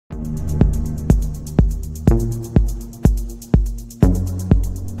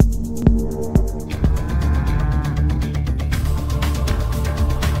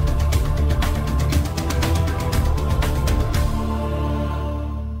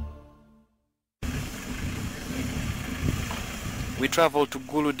We travel to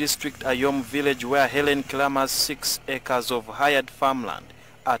Gulu district, Ayom village, where Helen Kilama's 6 acres of hired farmland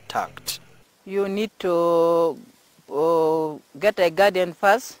are tucked. You need to get a garden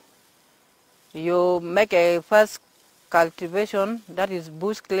first. You make a first cultivation, that is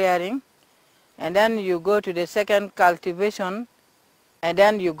bush clearing, and then you go to the second cultivation, and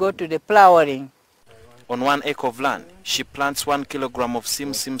then you go to the plowing. On 1 acre of land, she plants 1 kilogram of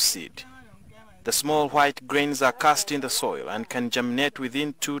Simsim seed. The small white grains are cast in the soil and can germinate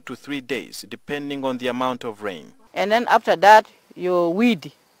within 2 to 3 days, depending on the amount of rain. And then after that, you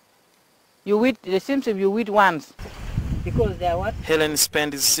weed. You weed the Simsim, you weed once. Because they are what? Helen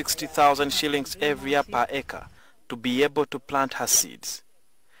spends 60,000 shillings every year per acre to be able to plant her seeds.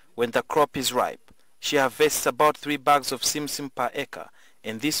 When the crop is ripe, she harvests about 3 bags of Simsim per acre,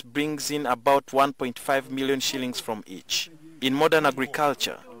 and this brings in about 1.5 million shillings from each. In modern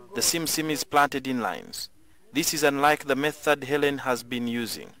agriculture, the Simsim is planted in lines. This is unlike the method Helen has been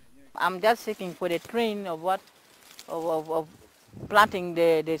using. I'm just seeking for the train of planting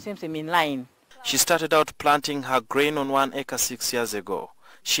the Simsim in line. She started out planting her grain on 1 acre 6 years ago.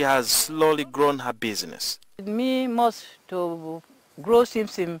 She has slowly grown her business. Me most to grow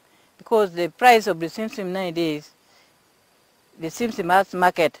Simsim because the price of the Simsim nowadays, the Simsim has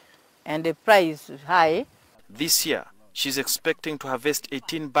market and the price is high. This year, she's expecting to harvest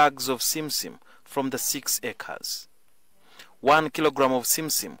 18 bags of Simsim from the 6 acres. 1 kilogram of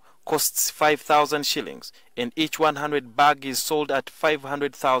Simsim costs 5,000 shillings, and each 100 bag is sold at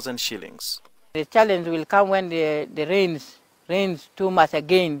 500,000 shillings. The challenge will come when the rains too much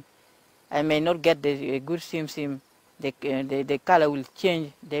again. I may not get the good Simsim. The color will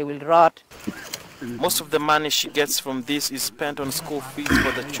change, they will rot. Most of the money she gets from this is spent on school fees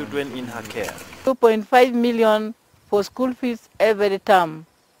for the children in her care. 2.5 million for school fees every term.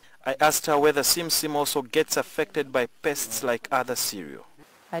 I asked her whether Simsim also gets affected by pests like other cereal.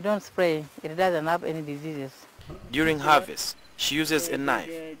 I don't spray, it doesn't have any diseases. During harvest, she uses a knife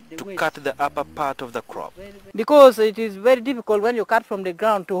to cut the upper part of the crop. Because it is very difficult when you cut from the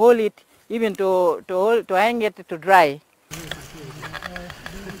ground to hold it, even to hang it to dry.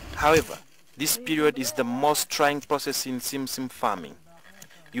 However, this period is the most trying process in Simsim farming.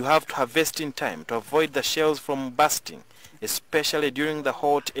 You have to harvest in time to avoid the shells from bursting, especially during the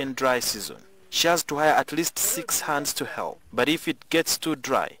hot and dry season. She has to hire at least 6 hands to help, but if it gets too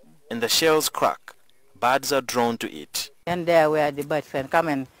dry and the shells crack, birds are drawn to it. And there where the birds can come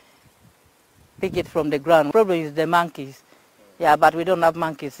and pick it from the ground. The problem is the monkeys. Yeah, but we don't have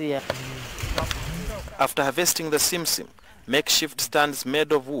monkeys here. After harvesting the Simsim, makeshift stands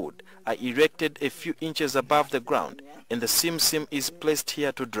made of wood are erected a few inches above the ground, and the Simsim is placed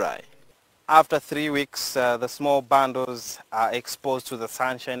here to dry. After 3 weeks, the small bundles are exposed to the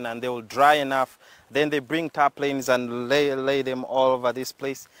sunshine and they will dry enough. Then they bring tarpaulins and lay them all over this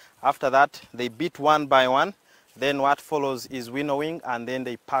place. After that, they beat one by one. Then what follows is winnowing, and then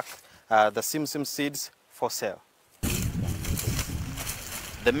they pack the Simsim seeds for sale.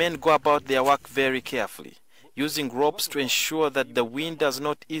 The men go about their work very carefully, using ropes to ensure that the wind does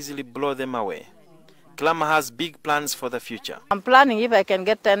not easily blow them away. Kilama has big plans for the future. I'm planning if I can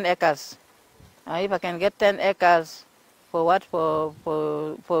get 10 acres. If I can get 10 acres for what?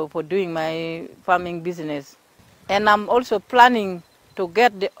 For doing my farming business. And I'm also planning to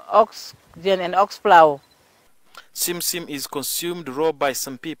get the oxygen and ox plow. Simsim is consumed raw by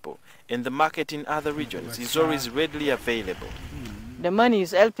some people, and the market in other regions is always readily available. The money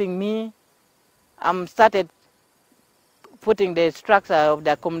is helping me. I'm started putting the structure of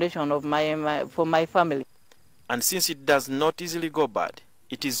the accommodation of for my family. And since it does not easily go bad,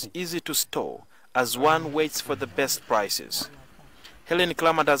 it is easy to store as one waits for the best prices. Helen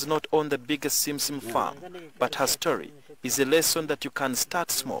Kilama does not own the biggest Simsim farm, but her story is a lesson that you can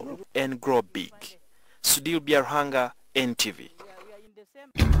start small and grow big. Sudil Biarhanga, NTV.